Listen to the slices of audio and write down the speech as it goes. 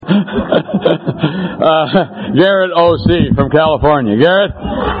Garrett O.C. from California. Garrett?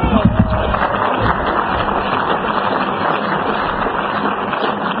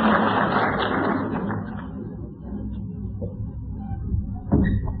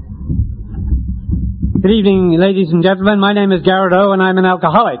 Good evening, ladies and gentlemen. My name is Garrett O, and I'm an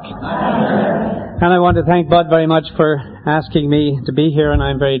alcoholic. And I want to thank Bud very much for asking me to be here, and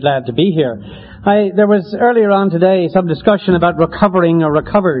I'm very glad to be here. There was earlier on today some discussion about recovering or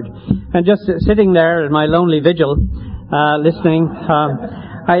recovered. And just sitting there in my lonely vigil, listening,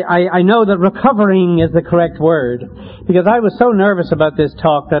 I know that recovering is the correct word, because I was so nervous about this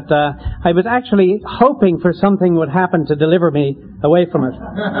talk that I was actually hoping for something would happen to deliver me away from it.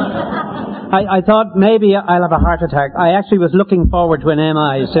 I thought maybe I'll have a heart attack. I actually was looking forward to an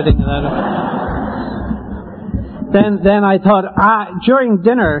MI sitting in that. Then I thought, during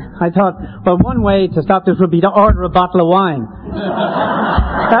dinner, I thought, well, one way to stop this would be to order a bottle of wine.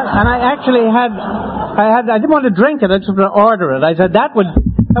 And I actually I didn't want to drink it, I just wanted to order it. I said, that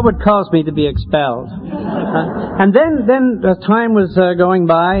would cause me to be expelled. And then as time was going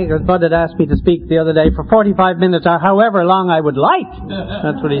by, Bud had asked me to speak the other day for 45 minutes, or however long I would like.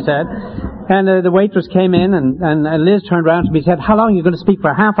 That's what he said. And the waitress came in, and Liz turned around to me and said, how long are you going to speak for,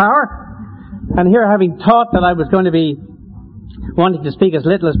 a half hour? And here, having thought that I was going to be wanting to speak as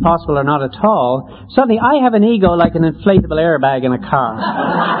little as possible or not at all, suddenly I have an ego like an inflatable airbag in a car.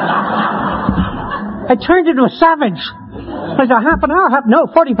 I turned into a savage. I said, half an hour?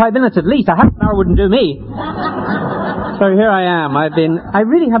 45 minutes at least. A half an hour wouldn't do me. So here I am. I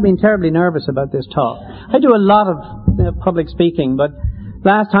really have been terribly nervous about this talk. I do a lot of public speaking, but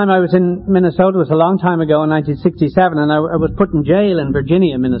last time I was in Minnesota was a long time ago in 1967, and I was put in jail in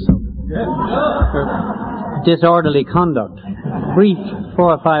Virginia, Minnesota. For disorderly conduct. Brief 4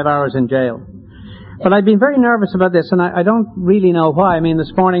 or 5 hours in jail. But I've been very nervous about this, and I don't really know why. I mean,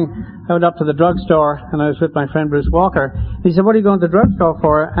 this morning I went up to the drugstore, and I was with my friend Bruce Walker. He said, what are you going to the drugstore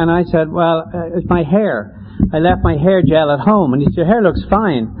for? And I said, well, it's my hair. I left my hair gel at home. And he said, your hair looks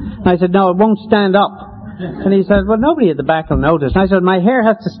fine. And I said, no, it won't stand up. And he said, well, nobody at the back will notice. And I said, my hair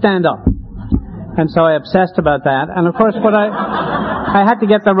has to stand up. And so I obsessed about that. And of course, I had to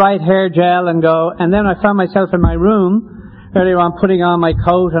get the right hair gel and go. And then I found myself in my room earlier on putting on my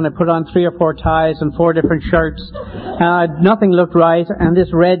coat, and I put on 3 or 4 ties and 4 different shirts. Nothing looked right, and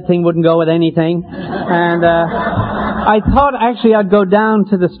this red thing wouldn't go with anything. And I thought actually I'd go down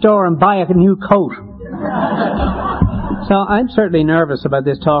to the store and buy a new coat. So I'm certainly nervous about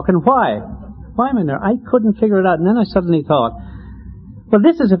this talk. And why? Why am I nervous? I couldn't figure it out. And then I suddenly thought, well,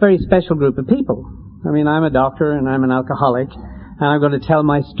 this is a very special group of people. I mean, I'm a doctor and I'm an alcoholic, and I'm going to tell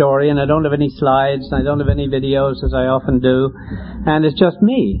my story, and I don't have any slides, and I don't have any videos, as I often do, and it's just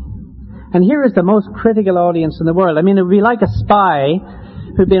me. And here is the most critical audience in the world. I mean, it would be like a spy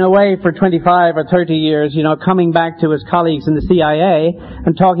who'd been away for 25 or 30 years, coming back to his colleagues in the CIA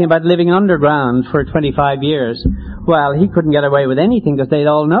and talking about living underground for 25 years. Well, he couldn't get away with anything because they'd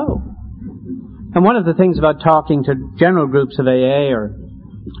all know. And one of the things about talking to general groups of AA or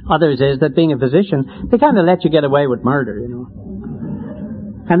others is that being a physician, they kind of let you get away with murder,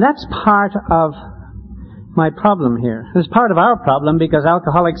 And that's part of my problem here. It's part of our problem because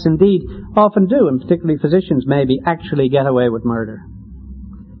alcoholics indeed often do, and particularly physicians maybe, actually get away with murder.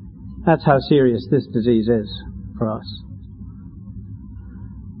 That's how serious this disease is for us.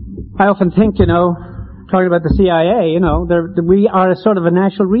 I often think, talking about the CIA, we are a sort of a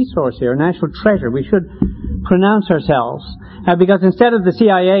national resource here, a national treasure. We should pronounce ourselves. Because instead of the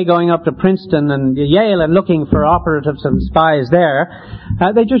CIA going up to Princeton and Yale and looking for operatives and spies there,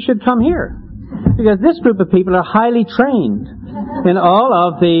 they just should come here. Because this group of people are highly trained in all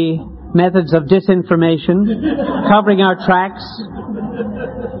of the methods of disinformation, covering our tracks,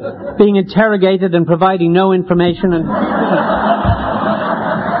 being interrogated and providing no information,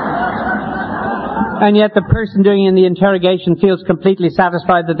 and yet the person doing the interrogation feels completely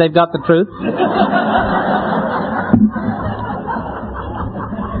satisfied that they've got the truth.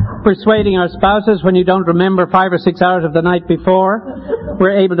 Persuading our spouses when you don't remember 5 or 6 hours of the night before.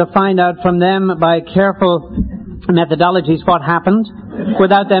 We're able to find out from them by careful methodologies what happened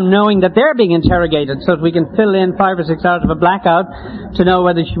without them knowing that they're being interrogated, so that we can fill in 5 or 6 hours of a blackout to know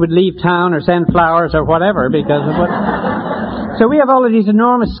whether she would leave town or send flowers or whatever because of what. So we have all of these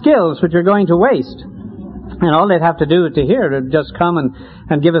enormous skills which are going to waste. And all they'd have to do to hear would just come and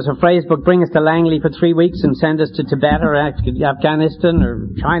give us a phrase book, bring us to Langley for 3 weeks and send us to Tibet or Afghanistan or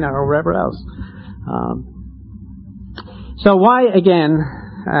China or wherever else. So why, again,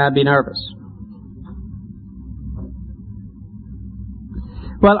 be nervous?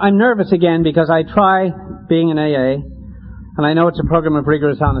 Well, I'm nervous again because I try being an AA, and I know it's a program of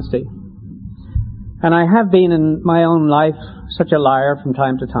rigorous honesty. And I have been in my own life such a liar from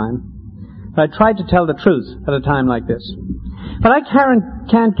time to time. But I tried to tell the truth at a time like this. But I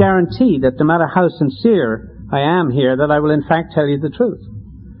can't guarantee that no matter how sincere I am here, that I will in fact tell you the truth.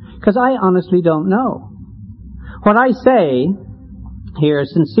 Because I honestly don't know. What I say here,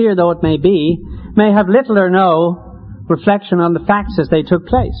 sincere though it may be, may have little or no reflection on the facts as they took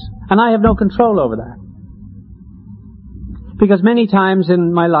place. And I have no control over that. Because many times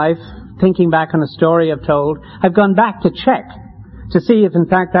in my life, thinking back on a story I've told, I've gone back to check to see if in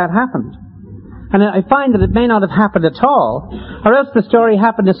fact that happened. And I find that it may not have happened at all, or else the story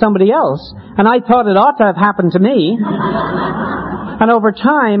happened to somebody else, and I thought it ought to have happened to me. And over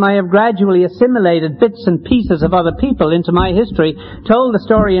time, I have gradually assimilated bits and pieces of other people into my history, told the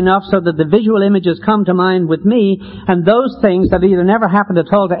story enough so that the visual images come to mind with me, and those things that either never happened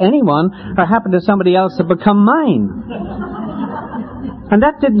at all to anyone or happened to somebody else have become mine. And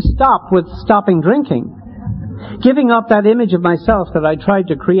that didn't stop with stopping drinking. Giving up that image of myself that I tried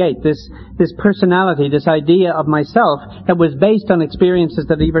to create, this personality, this idea of myself that was based on experiences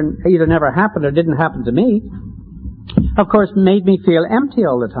that either never happened or didn't happen to me, of course made me feel empty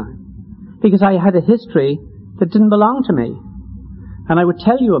all the time. Because I had a history that didn't belong to me. And I would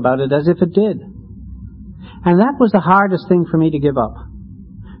tell you about it as if it did. And that was the hardest thing for me to give up.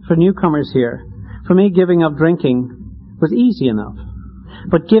 For newcomers here, for me giving up drinking was easy enough.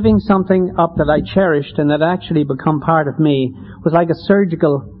 But giving something up that I cherished and that actually become part of me was like a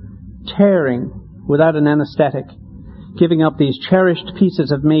surgical tearing without an anesthetic. Giving up these cherished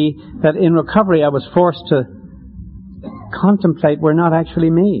pieces of me that in recovery I was forced to contemplate were not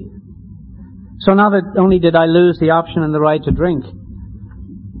actually me. So not only did I lose the option and the right to drink,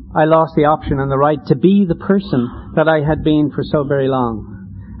 I lost the option and the right to be the person that I had been for so very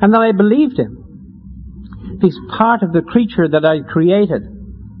long. And that I believed in. This part of the creature that I created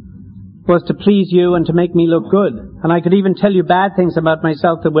was to please you and to make me look good. And I could even tell you bad things about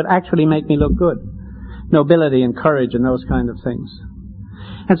myself that would actually make me look good. Nobility and courage and those kind of things.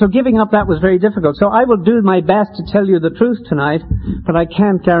 And so giving up that was very difficult. So I will do my best to tell you the truth tonight, but I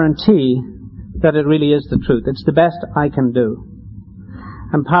can't guarantee that it really is the truth. It's the best I can do.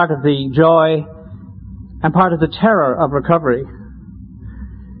 And part of the joy and part of the terror of recovery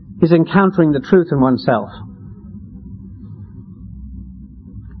is encountering the truth in oneself.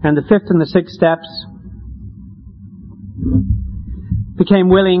 And the fifth and the sixth steps became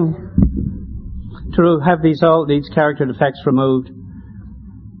willing to have all these character defects removed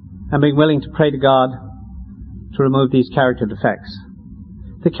and being willing to pray to God to remove these character defects.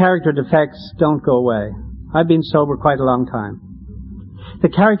 The character defects don't go away. I've been sober quite a long time. The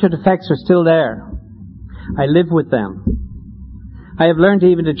character defects are still there. I live with them. I have learned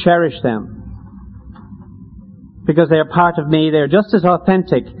even to cherish them. Because they are part of me. They are just as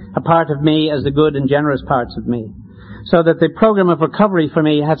authentic a part of me as the good and generous parts of me. So that the program of recovery for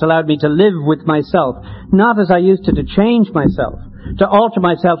me has allowed me to live with myself, not as I used to change myself, to alter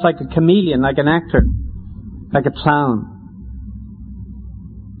myself like a chameleon, like an actor, like a clown.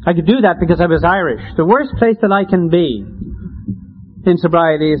 I could do that because I was Irish. The worst place that I can be in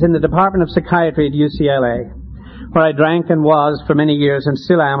sobriety is in the Department of Psychiatry at UCLA, where I drank and was for many years and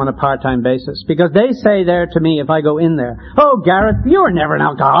still am on a part-time basis. Because they say there to me, if I go in there, "Oh, Gareth, you were never an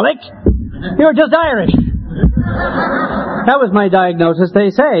alcoholic. You were just Irish." That was my diagnosis, they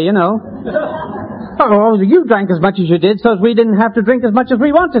say, you know. "Oh, you drank as much as you did so as we didn't have to drink as much as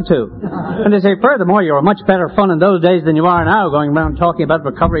we wanted to." And they say, furthermore, you were much better fun in those days than you are now, going around talking about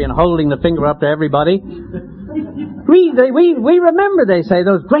recovery and holding the finger up to everybody. We remember, they say,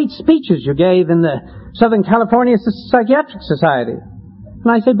 those great speeches you gave in the Southern California Psychiatric Society.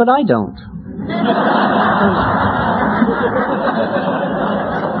 And I say, but I don't.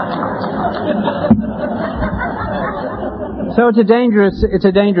 So it's a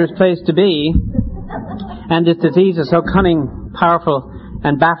dangerous place to be. And this disease is so cunning, powerful,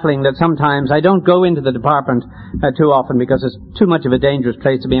 and baffling that sometimes I don't go into the department too often because it's too much of a dangerous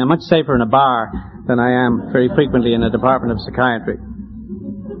place to be. I'm much safer in a bar than I am very frequently in a department of psychiatry.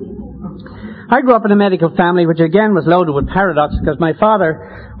 I grew up in a medical family which again was loaded with paradox because my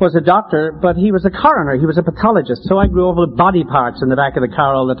father was a doctor, but he was a coroner. He was a pathologist. So I grew up with body parts in the back of the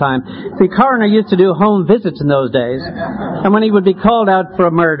car all the time. The coroner used to do home visits in those days. And when he would be called out for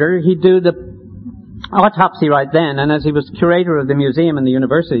a murder, he'd do the autopsy right then, and as he was curator of the museum in the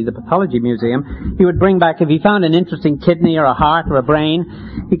university, the pathology museum, he would bring back, if he found an interesting kidney or a heart or a brain,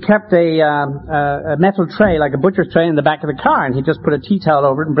 he kept a metal tray, like a butcher's tray, in the back of the car, and he'd just put a tea towel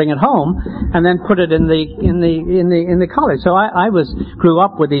over it and bring it home, and then put it in the college. So I grew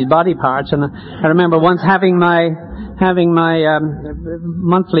up with these body parts, and I remember once having my having my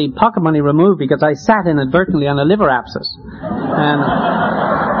monthly pocket money removed because I sat inadvertently on a liver abscess and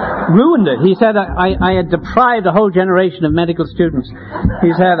ruined it. He said I had deprived a whole generation of medical students.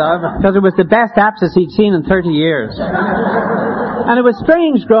 He said because it was the best abscess he'd seen in 30 years. And it was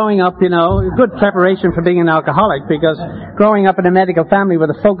strange growing up, good preparation for being an alcoholic, because growing up in a medical family where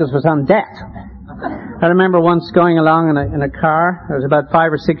the focus was on death. I remember once going along in a car. I was about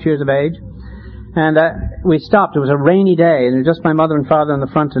 5 or 6 years of age. And we stopped. It was a rainy day, and it was just my mother and father in the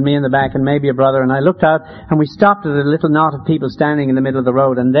front and me in the back and maybe a brother. And I looked out, and we stopped at a little knot of people standing in the middle of the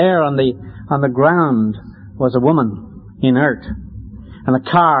road. And there on the ground was a woman, inert. And a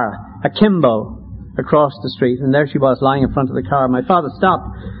car, akimbo, across the street. And there she was, lying in front of the car. My father stopped,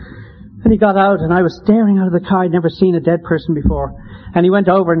 and he got out, and I was staring out of the car. I'd never seen a dead person before. And he went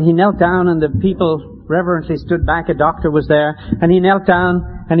over, and he knelt down, and the people reverently stood back. A doctor was there, and he knelt down,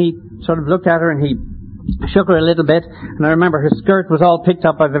 and he sort of looked at her, and he shook her a little bit. And I remember her skirt was all picked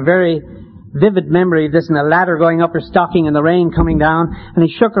up. I have a very vivid memory of this, and a ladder going up her stocking and the rain coming down. And he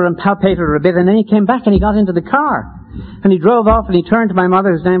shook her and palpated her a bit, and then he came back and he got into the car. And he drove off, and he turned to my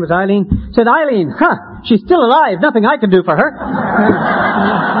mother, whose name was Eileen, said, "Eileen, she's still alive. Nothing I can do for her."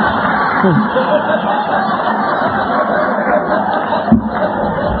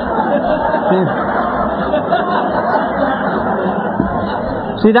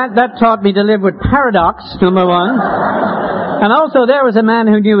 See, that taught me to live with paradox, number one. And also there was a man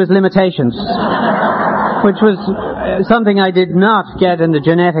who knew his limitations, which was something I did not get in the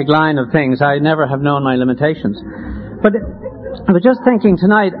genetic line of things. I never have known my limitations. But I was just thinking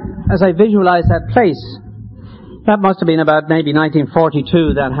tonight, as I visualized that place, that must have been about maybe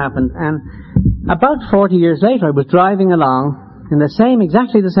 1942 that happened. And about 40 years later, I was driving along in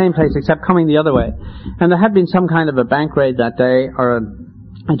exactly the same place, except coming the other way. And there had been some kind of a bank raid that day, or a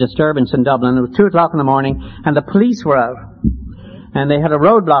disturbance in Dublin. It was 2 o'clock in the morning, and the police were out. And they had a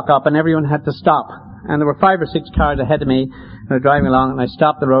roadblock up, and everyone had to stop. And there were 5 or 6 cars ahead of me, and I was driving along, and I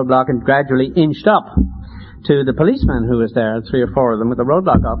stopped the roadblock and gradually inched up to the policeman who was there, 3 or 4 of them, with the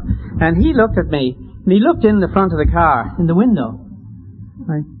roadblock up. And he looked at me, and he looked in the front of the car, in the window.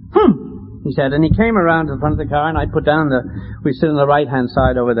 He said, and he came around to the front of the car, and I put down we sit on the right-hand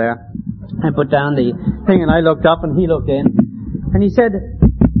side over there. I put down the thing, and I looked up, and he looked in, and he said,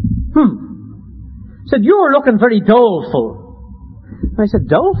 said, "You were looking very doleful." I said,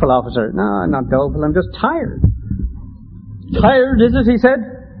 "Doleful, officer?" "No, I'm not doleful, I'm just tired." "Tired, is it?" he said.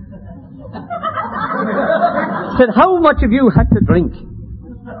 Said, "How much have you had to drink?"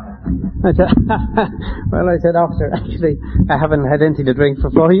 I said, "Well," I said, "officer, actually, I haven't had anything to drink for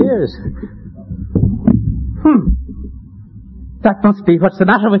 4 years." "That must be what's the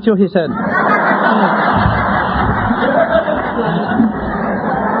matter with you," he said.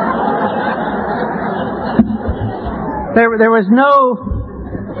 There was no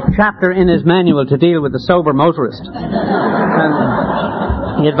chapter in his manual to deal with the sober motorist. And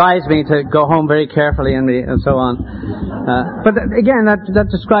he advised me to go home very carefully and so on. But again, that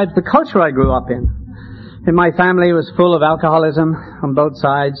describes the culture I grew up in. In my family, it was full of alcoholism on both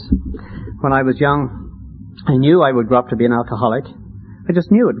sides. When I was young, I knew I would grow up to be an alcoholic. I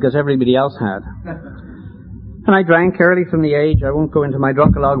just knew it because everybody else had. And I drank early from the age. I won't go into my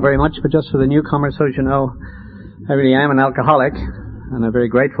drunkalog very much, but just for the newcomers, so as you know, I really am an alcoholic, and a very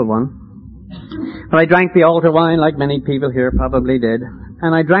grateful one. But I drank the altar wine, like many people here probably did.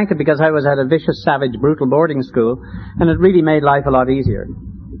 And I drank it because I was at a vicious, savage, brutal boarding school, and it really made life a lot easier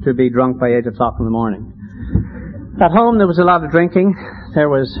to be drunk by 8 o'clock in the morning. At home, there was a lot of drinking. There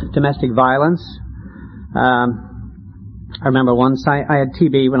was domestic violence. I remember once I had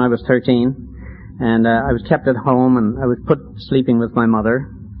TB when I was 13, and I was kept at home, and I was put sleeping with my mother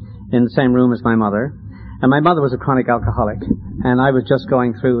in the same room as my mother. And my mother was a chronic alcoholic, and I was just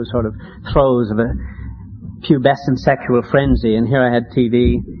going through sort of throes of a pubescent sexual frenzy, and here I had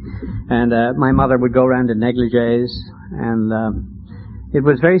TB, and my mother would go around in negligees, and it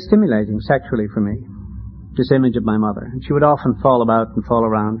was very stimulating sexually for me, this image of my mother. And she would often fall about and fall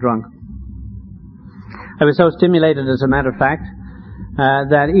around drunk. I was so stimulated, as a matter of fact,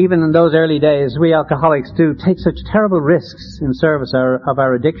 that even in those early days, we alcoholics do take such terrible risks in service of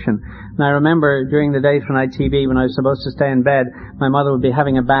our addiction. And I remember during the days when I had TB, when I was supposed to stay in bed, my mother would be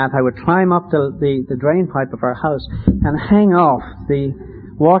having a bath. I would climb up the drain pipe of our house and hang off the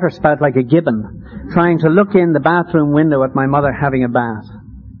water spout like a gibbon, trying to look in the bathroom window at my mother having a bath,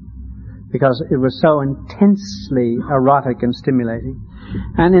 because it was so intensely erotic and stimulating.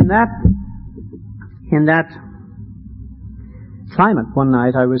 And in that climate, one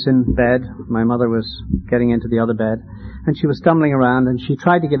night I was in bed, my mother was getting into the other bed, and she was stumbling around, and she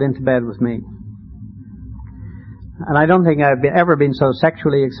tried to get into bed with me. And I don't think I've ever been so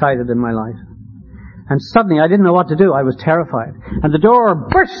sexually excited in my life. And suddenly I didn't know what to do. I was terrified. And the door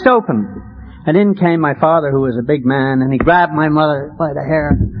burst open. And in came my father, who was a big man, and he grabbed my mother by the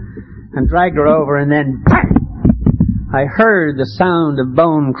hair and dragged her over, and then bang! I heard the sound of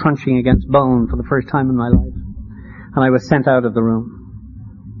bone crunching against bone for the first time in my life. And I was sent out of the room.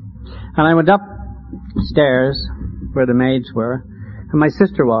 And I went upstairs where the maids were, and my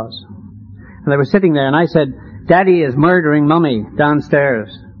sister was. And they were sitting there, and I said, "Daddy is murdering Mummy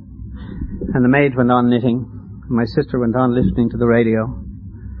downstairs." And the maid went on knitting, and my sister went on listening to the radio.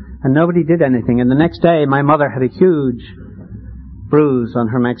 And nobody did anything. And the next day, my mother had a huge bruise on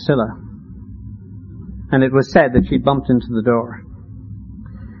her maxilla. And it was said that she bumped into the door.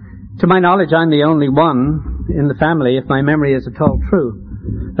 To my knowledge, I'm the only one in the family, if my memory is at all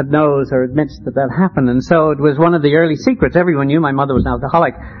true, that knows or admits that that happened. And so it was one of the early secrets. Everyone knew my mother was an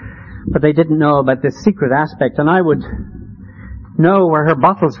alcoholic, but they didn't know about this secret aspect. And I would know where her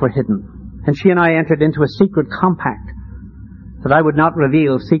bottles were hidden. And she and I entered into a secret compact that I would not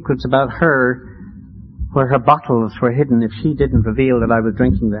reveal secrets about her where her bottles were hidden if she didn't reveal that I was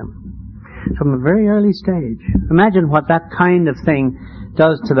drinking them. From a very early stage. Imagine what that kind of thing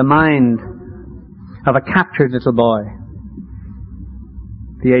does to the mind of a captured little boy,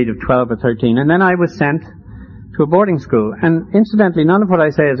 the age of 12 or 13. And then I was sent to a boarding school. And incidentally, none of what I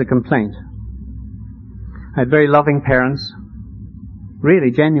say is a complaint. I had very loving parents,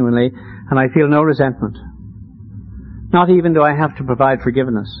 really, genuinely, and I feel no resentment. Not even do I have to provide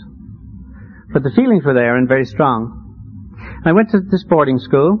forgiveness. But the feelings were there and very strong. I went to this boarding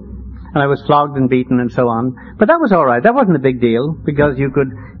school, and I was flogged and beaten and so on. But that was all right. That wasn't a big deal, because you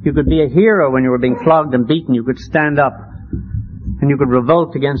could be a hero when you were being flogged and beaten. You could stand up, and you could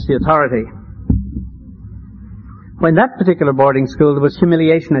revolt against the authority. When that particular boarding school, there was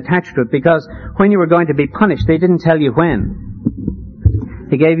humiliation attached to it, because when you were going to be punished, they didn't tell you when.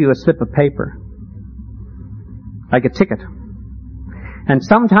 They gave you a slip of paper, like a ticket. And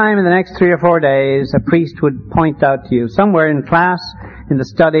sometime in the next 3 or 4 days, a priest would point out to you, somewhere in class, in the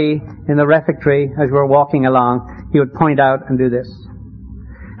study, in the refectory, as you were walking along, he would point out and do this.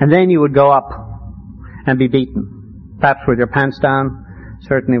 And then you would go up and be beaten. Perhaps with your pants down,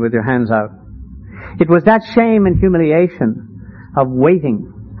 certainly with your hands out. It was that shame and humiliation of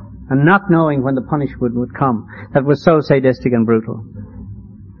waiting and not knowing when the punishment would come that was so sadistic and brutal.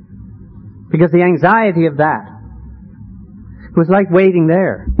 Because the anxiety of that was like waiting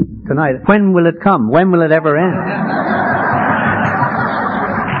there tonight. When will it come? When will it ever end?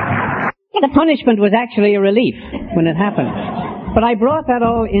 The punishment was actually a relief when it happened. But I brought that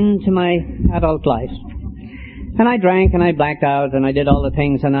all into my adult life. And I drank and I blacked out and I did all the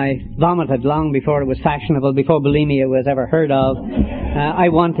things and I vomited long before it was fashionable, before bulimia was ever heard of. I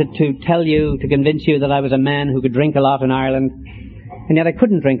wanted to tell you, to convince you that I was a man who could drink a lot in Ireland. And yet I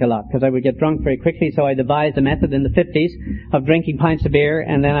couldn't drink a lot because I would get drunk very quickly, so I devised a method in the 50s of drinking pints of beer,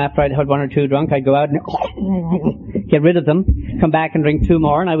 and then after I'd had 1 or 2 drunk, I'd go out and get rid of them, come back and drink 2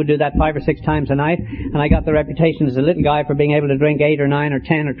 more, and I would do that 5 or 6 times a night, and I got the reputation as a little guy for being able to drink 8 or 9 or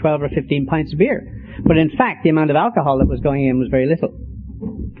 10 or 12 or 15 pints of beer. But in fact, the amount of alcohol that was going in was very little.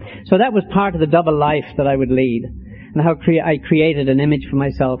 So that was part of the double life that I would lead, and how I created an image for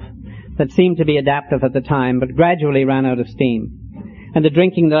myself that seemed to be adaptive at the time, but gradually ran out of steam. And the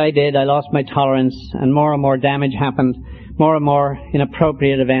drinking that I did, I lost my tolerance, and more damage happened, more and more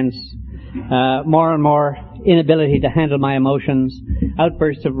inappropriate events, more and more inability to handle my emotions,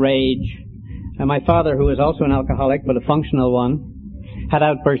 outbursts of rage. And my father, who was also an alcoholic, but a functional one, had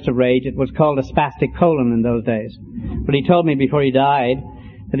outbursts of rage. It was called a spastic colon in those days. But he told me before he died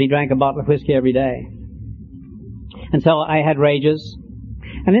that he drank a bottle of whiskey every day. And so I had rages.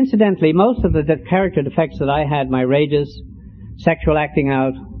 And incidentally, most of the character defects that I had, my rages, sexual acting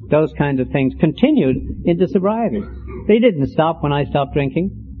out, those kinds of things, continued into sobriety. They didn't stop when I stopped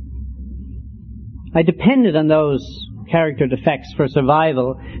drinking. I depended on those character defects for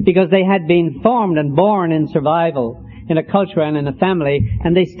survival because they had been formed and born in survival, in a culture and in a family,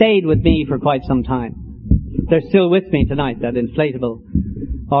 and they stayed with me for quite some time. They're still with me tonight, that inflatable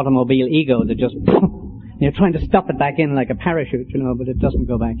automobile ego that just, you're trying to stuff it back in like a parachute, but it doesn't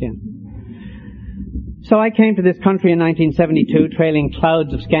go back in. So I came to this country in 1972, trailing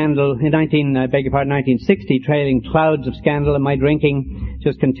clouds of scandal. In 1960, trailing clouds of scandal, and my drinking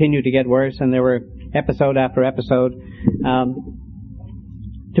just continued to get worse, and there were episode after episode.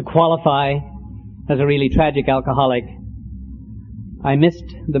 To qualify as a really tragic alcoholic, I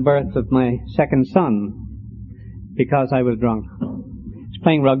missed the birth of my second son because I was drunk. I was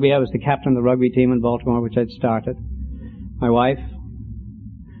playing rugby. I was the captain of the rugby team in Baltimore, which I'd started. My wife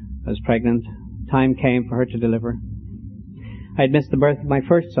was pregnant. Time came for her to deliver. I'd missed the birth of my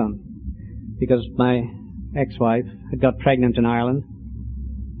first son because my ex-wife had got pregnant in Ireland,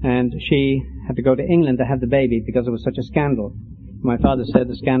 and she had to go to England to have the baby because it was such a scandal. My father said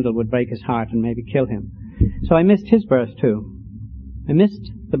the scandal would break his heart and maybe kill him. So I missed his birth too. I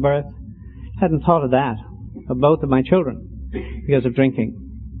missed the birth, hadn't thought of that, of both of my children because of drinking.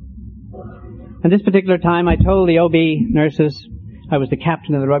 And this particular time I told the OB nurses I was the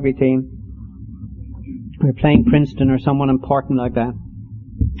captain of the rugby team. We were playing Princeton or someone important like that.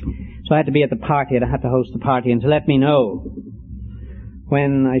 So I had to be at the party, and I had to host the party, and to let me know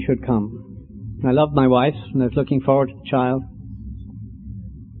when I should come. I loved my wife, and I was looking forward to the child.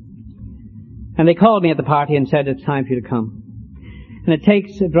 And they called me at the party and said, it's time for you to come. And it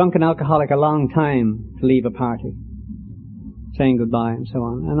takes a drunken alcoholic a long time to leave a party, saying goodbye and so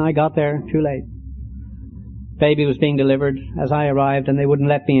on. And I got there too late. Baby was being delivered as I arrived, and they wouldn't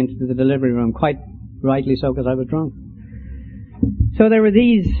let me into the delivery room, quite rightly so, because I was drunk. So there were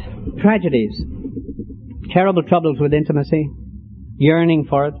these tragedies, terrible troubles with intimacy, yearning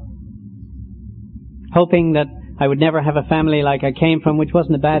for it, hoping that I would never have a family like I came from, which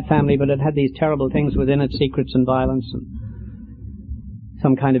wasn't a bad family, but it had these terrible things within it, secrets and violence and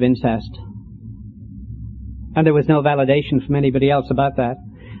some kind of incest. And there was no validation from anybody else about that.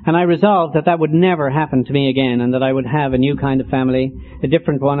 And I resolved that that would never happen to me again, and that I would have a new kind of family, a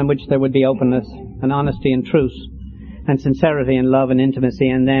different one in which there would be openness and honesty and truth and sincerity and love and intimacy.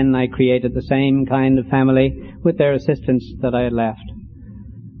 And then I created the same kind of family with their assistance that I had left,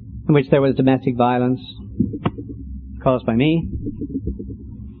 in which there was domestic violence caused by me,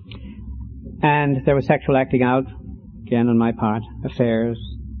 and there was sexual acting out, again on my part, affairs,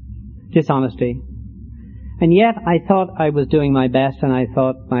 dishonesty. And yet I thought I was doing my best, and I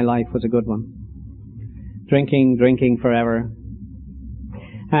thought my life was a good one. Drinking forever.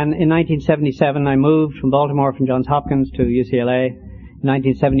 And in 1977 I moved from Baltimore, from Johns Hopkins to UCLA. In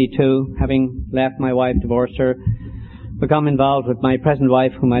 1972, having left my wife, divorced her, become involved with my present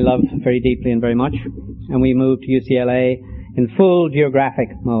wife, whom I love very deeply and very much. And we moved to UCLA in full geographic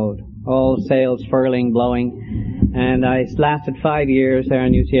mode. All sails furling, blowing. And I lasted 5 years there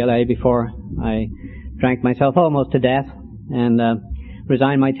in UCLA before I drank myself almost to death and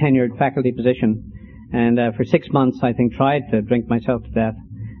resigned my tenured faculty position. And for 6 months, I think, tried to drink myself to death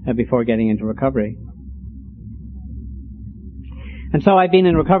before getting into recovery. And so I've been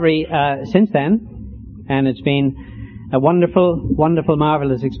in recovery since then, and it's been a wonderful, wonderful,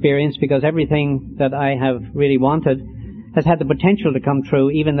 marvelous experience, because everything that I have really wanted has had the potential to come true,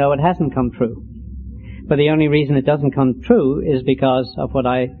 even though it hasn't come true. But the only reason it doesn't come true is because of what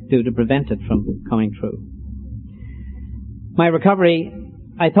I do to prevent it from coming true. My recovery,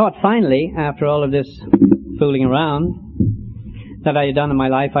 I thought finally, after all of this fooling around that I had done in my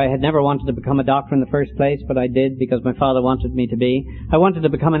life, I had never wanted to become a doctor in the first place, but I did because my father wanted me to be. I wanted to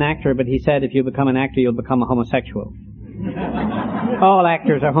become an actor, but he said, if you become an actor, you'll become a homosexual. All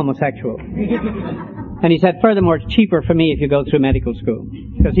actors are homosexual. And he said, furthermore, it's cheaper for me if you go through medical school,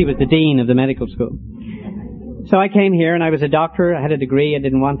 because he was the dean of the medical school. So I came here, and I was a doctor. I had a degree. I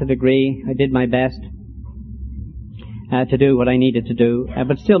didn't want the degree. I did my best to do what I needed to do.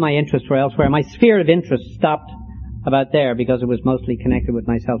 But still my interests were elsewhere. My sphere of interest stopped about there, because it was mostly connected with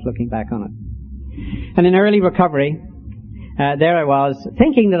myself looking back on it. And in early recovery, there I was,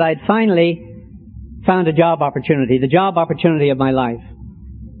 thinking that I'd finally found a job opportunity, the job opportunity of my life.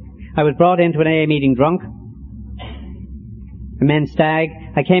 I was brought into an AA meeting drunk, a men's stag.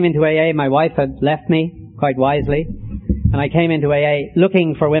 I came into AA, my wife had left me, quite wisely, and I came into AA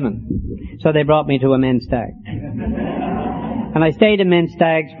looking for women. So they brought me to a men's stag. And I stayed in men's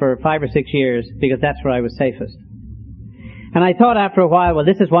stags for 5 or 6 years, because that's where I was safest. And I thought after a while, well,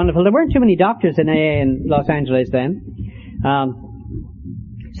 this is wonderful. There weren't too many doctors in AA in Los Angeles then.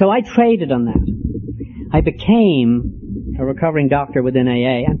 So I traded on that. I became a recovering doctor within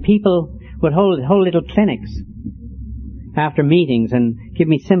AA, and people would hold whole little clinics after meetings and give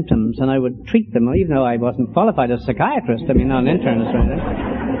me symptoms, and I would treat them, even though I wasn't qualified as a psychiatrist, I mean, not an internist or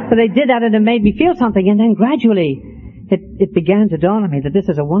anything. But they did that, and it made me feel something, and then gradually it began to dawn on me that this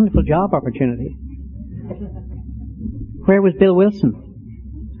is a wonderful job opportunity. Where was Bill Wilson?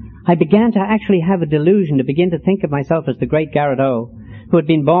 I began to actually have a delusion, to begin to think of myself as the great Garrett O, who had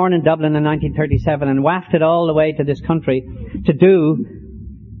been born in Dublin in 1937 and wafted all the way to this country to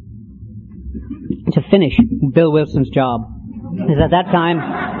finish Bill Wilson's job. Because at that time,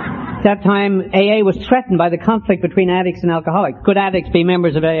 AA was threatened by the conflict between addicts and alcoholics. Could addicts be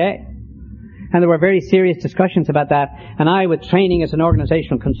members of AA? And there were very serious discussions about that. And I, with training as an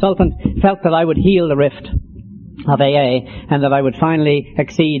organizational consultant, felt that I would heal the rift of AA, and that I would finally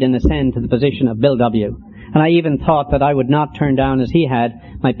accede and ascend to the position of Bill W. And I even thought that I would not turn down, as he had,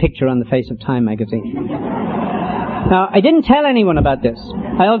 my picture on the face of Time magazine. Now, I didn't tell anyone about this.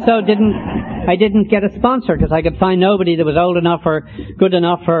 I also didn't get a sponsor because I could find nobody that was old enough or good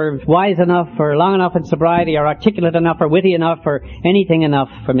enough or wise enough or long enough in sobriety or articulate enough or witty enough or anything enough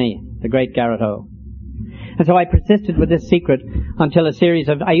for me, the great Garrett O. And so I persisted with this secret until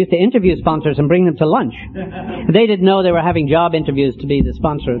I used to interview sponsors and bring them to lunch. They didn't know they were having job interviews to be the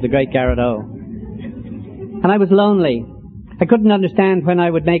sponsor of the great Garrett O. And I was lonely. I couldn't understand when I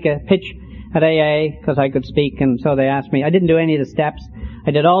would make a pitch at AA because I could speak, and so they asked me. I didn't do any of the steps.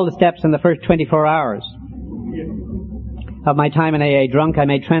 I did all the steps in the first 24 hours of my time in AA. Drunk, I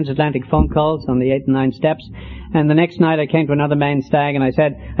made transatlantic phone calls on the 8 and 9 steps. And the next night I came to another main stag and I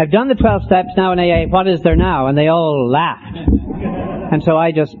said, I've done the 12 steps now in AA, what is there now? And they all laughed. And so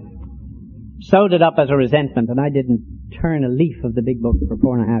I just sewed it up as a resentment, and I didn't turn a leaf of the big book for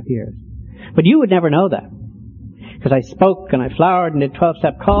 4.5 years. But you would never know that. Because I spoke and I flowered and did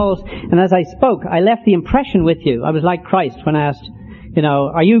 12-step calls, and as I spoke, I left the impression with you. I was like Christ when asked,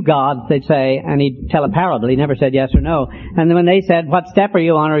 are you God? They'd say, and he'd tell a parable. He never said yes or no. And then when they said, what step are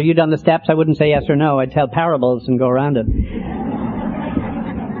you on? Or have you done the steps? I wouldn't say yes or no. I'd tell parables and go around it.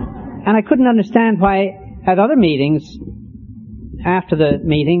 And I couldn't understand why at other meetings, after the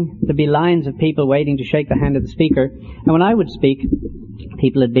meeting, there'd be lines of people waiting to shake the hand of the speaker. And when I would speak,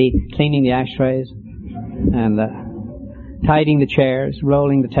 people would be cleaning the ashtrays and tidying the chairs,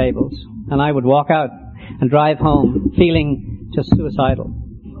 rolling the tables. And I would walk out and drive home feeling just suicidal,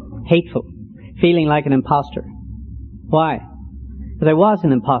 hateful, feeling like an imposter. Why? Because I was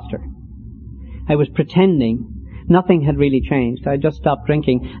an imposter. I was pretending. Nothing had really changed. I just stopped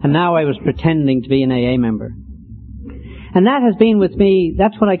drinking, and now I was pretending to be an AA member. And that has been with me,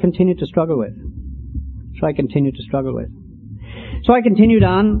 that's what I continue to struggle with. So I continued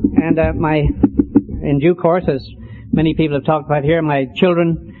on, and in due course, as many people have talked about here, my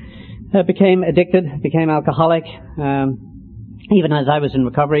children became addicted, became alcoholic. Even as I was in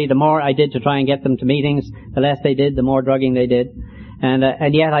recovery, the more I did to try and get them to meetings, the less they did, the more drugging they did.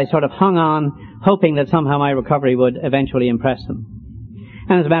 And yet I sort of hung on, hoping that somehow my recovery would eventually impress them.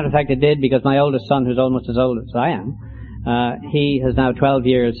 And as a matter of fact, it did, because my oldest son, who's almost as old as I am, he has now 12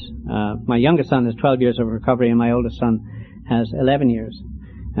 years, my youngest son has 12 years of recovery, and my oldest son has 11 years.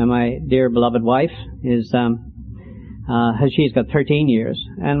 And my dear beloved wife she's got 13 years.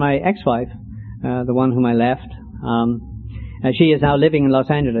 And my ex-wife, the one whom I left, she is now living in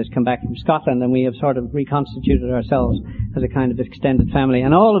Los Angeles, come back from Scotland, and we have sort of reconstituted ourselves as a kind of extended family.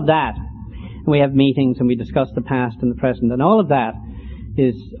 And all of that, we have meetings and we discuss the past and the present, and all of that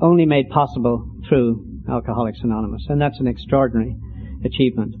is only made possible through Alcoholics Anonymous. And that's an extraordinary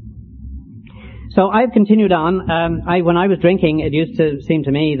achievement. So I've continued on. When I was drinking, it used to seem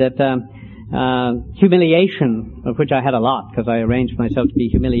to me that humiliation, of which I had a lot, because I arranged for myself to be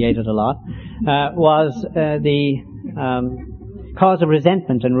humiliated a lot, was the cause of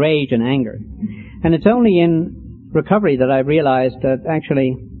resentment and rage and anger. And it's only in recovery that I've realized that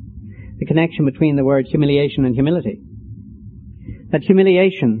actually the connection between the words humiliation and humility. That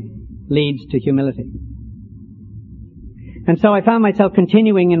humiliation leads to humility. And so I found myself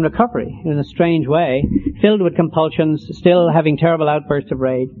continuing in recovery in a strange way, filled with compulsions, still having terrible outbursts of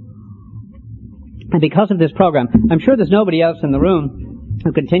rage. And because of this program, I'm sure there's nobody else in the room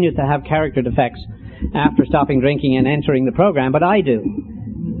who continues to have character defects after stopping drinking and entering the program, but I do.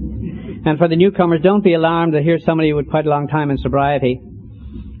 And for the newcomers, don't be alarmed to hear somebody with quite a long time in sobriety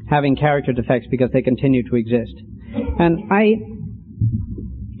having character defects, because they continue to exist. And I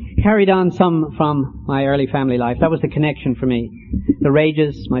carried on some from my early family life. That was the connection for me. The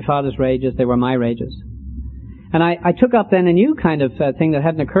rages, my father's rages, they were my rages. And I took up then a new kind of thing that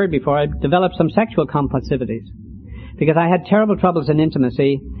hadn't occurred before. I developed some sexual compulsivities, because I had terrible troubles in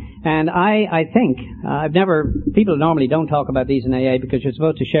intimacy. And I think, people normally don't talk about these in AA because you're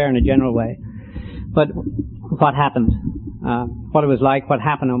supposed to share in a general way. But what happened, what it was like, what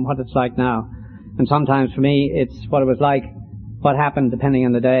happened, and what it's like now. And sometimes for me, it's what it was like, what happened depending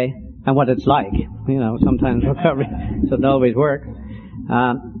on the day, and what it's like. Sometimes recovery doesn't always work.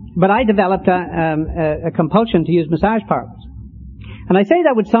 But I developed a compulsion to use massage parlors. And I say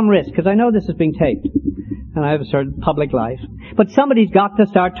that with some risk, because I know this is being taped, and I have a certain public life. But somebody's got to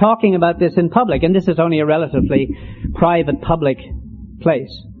start talking about this in public, and this is only a relatively private, public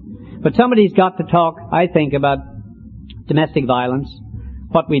place. But somebody's got to talk, I think, about domestic violence,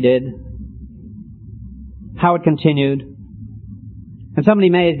 what we did, how it continued, and somebody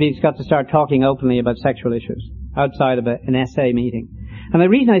may have got to start talking openly about sexual issues outside of an SA meeting. And the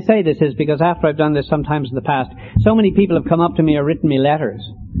reason I say this is because after I've done this sometimes in the past, so many people have come up to me or written me letters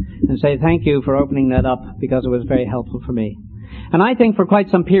and say thank you for opening that up, because it was very helpful for me. And I think for quite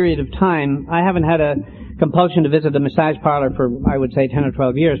some period of time, I haven't had a compulsion to visit a massage parlor for, I would say, 10 or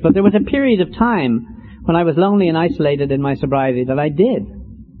 12 years, but there was a period of time when I was lonely and isolated in my sobriety that I did.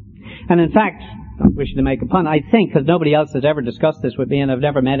 And in fact, not wishing to make a pun, I think, because nobody else has ever discussed this with me and I've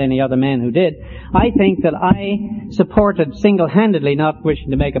never met any other men who did, I think that I supported single-handedly, not wishing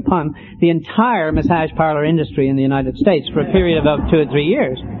to make a pun, the entire massage parlor industry in the United States for a period of about 2 or 3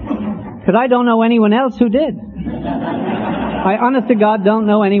 years. Because I don't know anyone else who did. I honest to God don't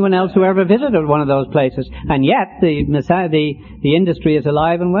know anyone else who ever visited one of those places. And yet the industry is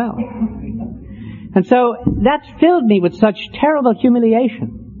alive and well. And so that filled me with such terrible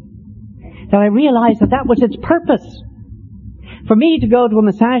humiliation that I realized that that was its purpose. For me to go to a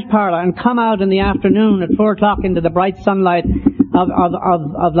massage parlor and come out in the afternoon at 4 o'clock into the bright sunlight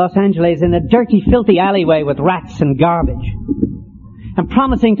of Los Angeles in a dirty, filthy alleyway with rats and garbage, and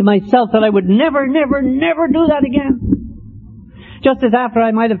promising to myself that I would never, never, never do that again. Just as after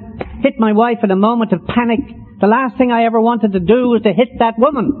I might have hit my wife in a moment of panic, the last thing I ever wanted to do was to hit that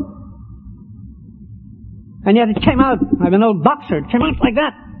woman. And yet it came out. I'm an old boxer. It came out like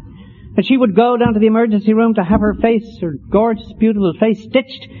that. And she would go down to the emergency room to have her face, her gorgeous, beautiful face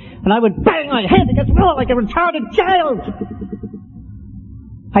stitched, and I would bang my head against the wall like a retarded child.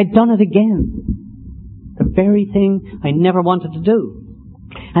 I'd done it again. The very thing I never wanted to do.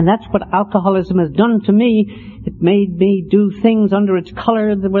 And that's what alcoholism has done to me. It made me do things under its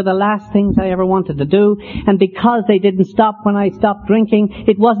color that were the last things I ever wanted to do. And because they didn't stop when I stopped drinking,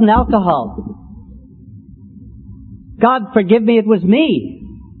 it wasn't alcohol. God forgive me, it was me.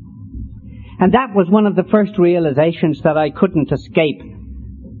 And that was one of the first realizations that I couldn't escape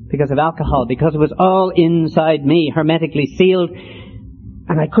because of alcohol, because it was all inside me, hermetically sealed,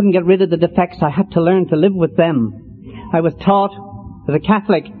 and I couldn't get rid of the defects. I had to learn to live with them. I was taught, as a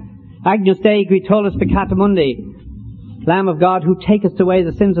Catholic, Agnus Dei qui tollis peccata mundi, Lamb of God who taketh away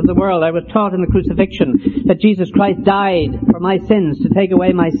the sins of the world. I was taught in the crucifixion that Jesus Christ died for my sins, to take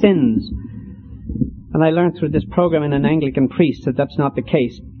away my sins. And I learned through this program in an Anglican priest that that's not the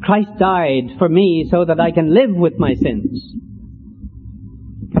case. Christ died for me so that I can live with my sins.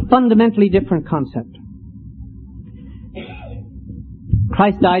 A fundamentally different concept.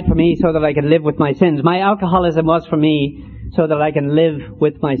 Christ died for me so that I can live with my sins. My alcoholism was for me so that I can live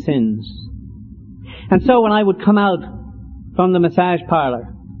with my sins. And so when I would come out from the massage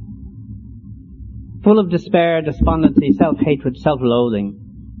parlor, full of despair, despondency, self-hatred, self-loathing,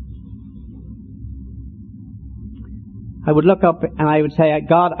 I would look up and I would say,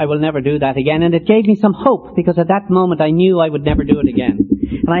 God, I will never do that again. And it gave me some hope, because at that moment I knew I would never do it again.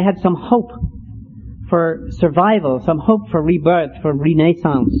 And I had some hope for survival, some hope for rebirth, for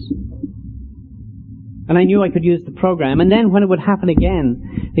renaissance. And I knew I could use the program. And then when it would happen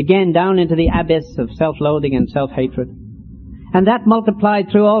again down into the abyss of self-loathing and self-hatred. And that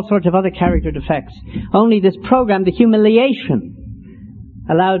multiplied through all sorts of other character defects. Only this program, the humiliation,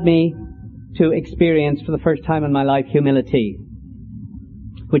 allowed me to experience for the first time in my life humility,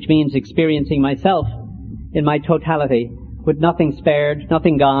 which means experiencing myself in my totality, with nothing spared,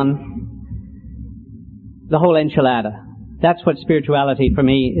 nothing gone, the whole enchilada. That's what spirituality for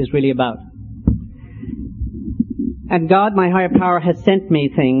me is really about. And God, my higher power, has sent me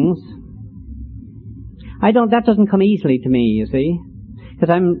things. That doesn't come easily to me, you see, because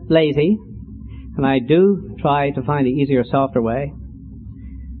I'm lazy, and I do try to find the easier, softer way.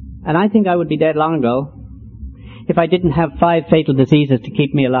 And I think I would be dead long ago if I didn't have 5 fatal diseases to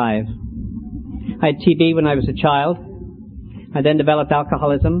keep me alive. I had TB when I was a child. I then developed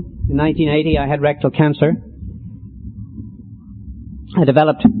alcoholism. In 1980, I had rectal cancer. I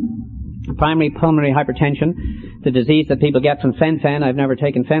developed primary pulmonary hypertension, the disease that people get from fen-phen. I've never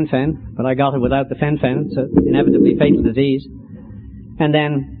taken fen-phen, but I got it without the fen-phen. It's an inevitably fatal disease. And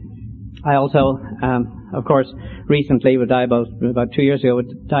then I also, of course, recently, about 2 years ago,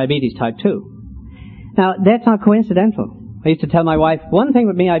 with diabetes type 2. Now, that's not coincidental. I used to tell my wife, one thing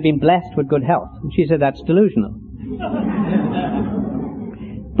with me, I've been blessed with good health. And she said, that's delusional.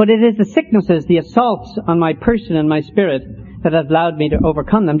 But it is the sicknesses, the assaults on my person and my spirit that have allowed me to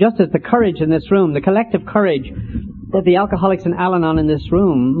overcome them. Just as the courage in this room, the collective courage that the Alcoholics in Al-Anon in this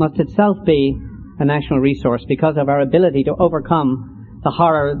room must itself be a national resource because of our ability to overcome the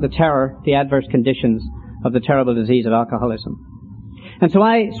horror, the terror, the adverse conditions of the terrible disease of alcoholism. And so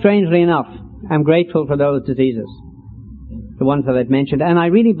I, strangely enough, am grateful for those diseases, the ones that I've mentioned, and I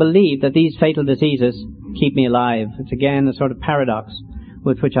really believe that these fatal diseases keep me alive. It's again a sort of paradox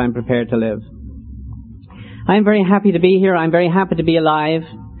with which I'm prepared to live. I'm very happy to be here. I'm very happy to be alive.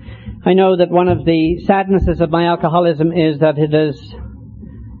 I know that one of the sadnesses of my alcoholism is that it has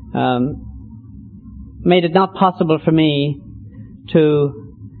made it not possible for me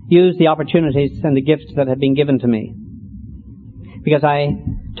to use the opportunities and the gifts that had been given to me. Because I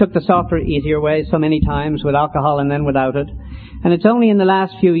took the softer, easier way so many times with alcohol and then without it. And it's only in the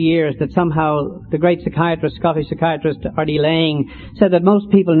last few years that somehow the great psychiatrist, Scottish psychiatrist R.D. Laing, said that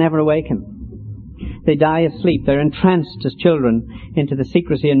most people never awaken. They die asleep. They're entranced as children into the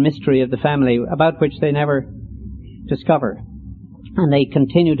secrecy and mystery of the family, about which they never discover. And they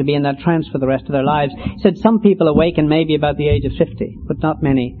continue to be in that trance for the rest of their lives. He said some people awaken maybe about the age of 50, but not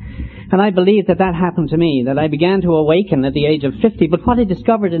many. And I believe that that happened to me, that I began to awaken at the age of 50. But what I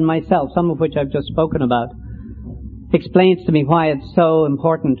discovered in myself, some of which I've just spoken about, explains to me why it's so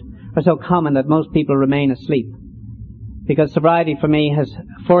important or so common that most people remain asleep. Because sobriety for me has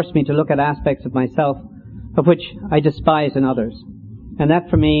forced me to look at aspects of myself of which I despise in others. And that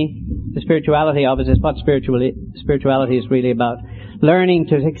for me, the spirituality of it is what spirituality is really about. Learning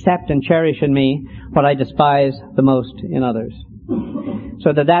to accept and cherish in me what I despise the most in others.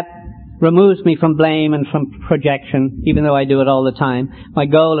 So that removes me from blame and from projection, even though I do it all the time. My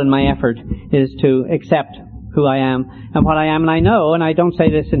goal and my effort is to accept who I am and what I am. And I know, and I don't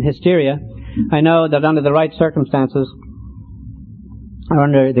say this in hysteria, I know that under the right circumstances, or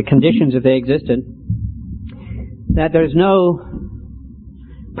under the conditions if they existed, that there's no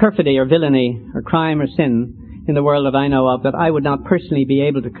perfidy or villainy or crime or sin in the world that I know of that I would not personally be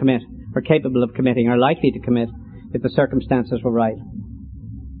able to commit or capable of committing or likely to commit if the circumstances were right.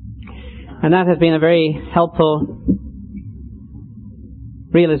 And that has been a very helpful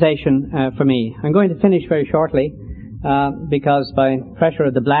realization for me. I'm going to finish very shortly because by pressure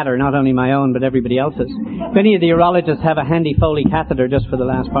of the bladder, not only my own but everybody else's. If any of the urologists have a handy Foley catheter just for the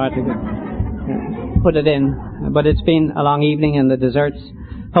last part, put it in. But it's been a long evening and the desserts,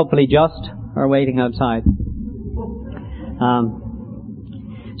 hopefully just, are waiting outside.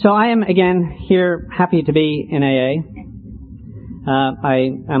 So I am again here happy to be in AA. I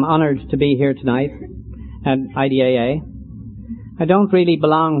am honored to be here tonight at IDAA. I don't really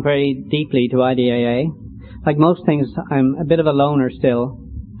belong very deeply to IDAA. Like most things, I'm a bit of a loner still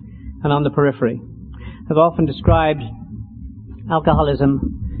and on the periphery. I've often described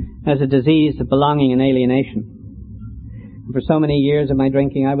alcoholism as a disease of belonging and alienation. For so many years of my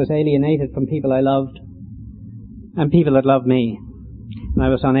drinking, I was alienated from people I loved and people that loved me. And I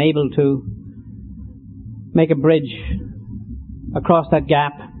was unable to make a bridge across that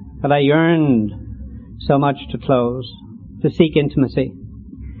gap that I yearned so much to close, to seek intimacy.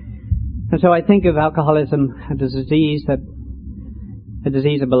 And so I think of alcoholism as a disease of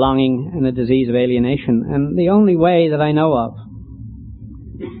belonging and a disease of alienation. And the only way that I know of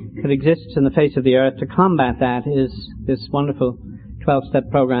that exists in the face of the earth to combat that is this wonderful 12-step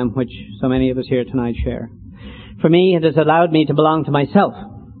program which so many of us here tonight share. For me, it has allowed me to belong to myself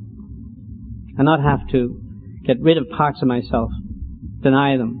and not have to get rid of parts of myself,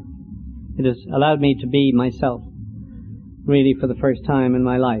 deny them. It has allowed me to be myself, really for the first time in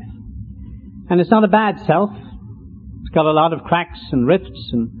my life. And it's not a bad self. It's got a lot of cracks and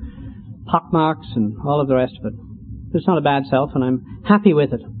rifts and pockmarks and all of the rest of it. It's not a bad self, and I'm happy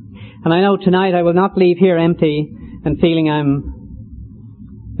with it. And I know tonight I will not leave here empty and feeling I'm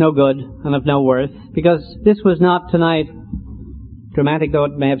no good and of no worth, because this was not tonight, dramatic though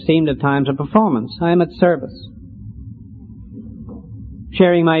it may have seemed at times, a performance. I am at service,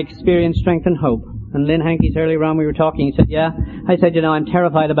 sharing my experience, strength and hope. And Lynn Hankey's earlier on we were talking, he said, yeah. I said, I'm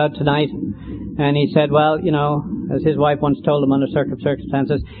terrified about tonight. And he said, well, as his wife once told him under certain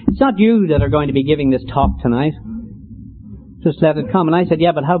circumstances, it's not you that are going to be giving this talk tonight. Just let it come. And I said,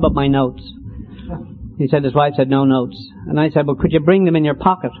 yeah, but how about my notes? He said, his wife said, no notes. And I said, well, could you bring them in your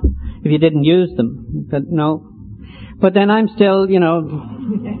pocket if you didn't use them? He said, no. But then I'm still,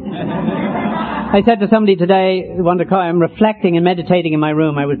 I said to somebody today, I'm reflecting and meditating in my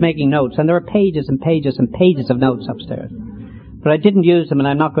room. I was making notes, and there were pages and pages and pages of notes upstairs. But I didn't use them, and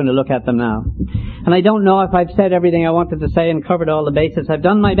I'm not going to look at them now. And I don't know if I've said everything I wanted to say and covered all the bases. I've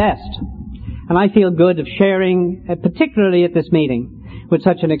done my best. And I feel good of sharing, particularly at this meeting, with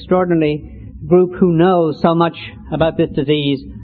such an extraordinary group who knows so much about this disease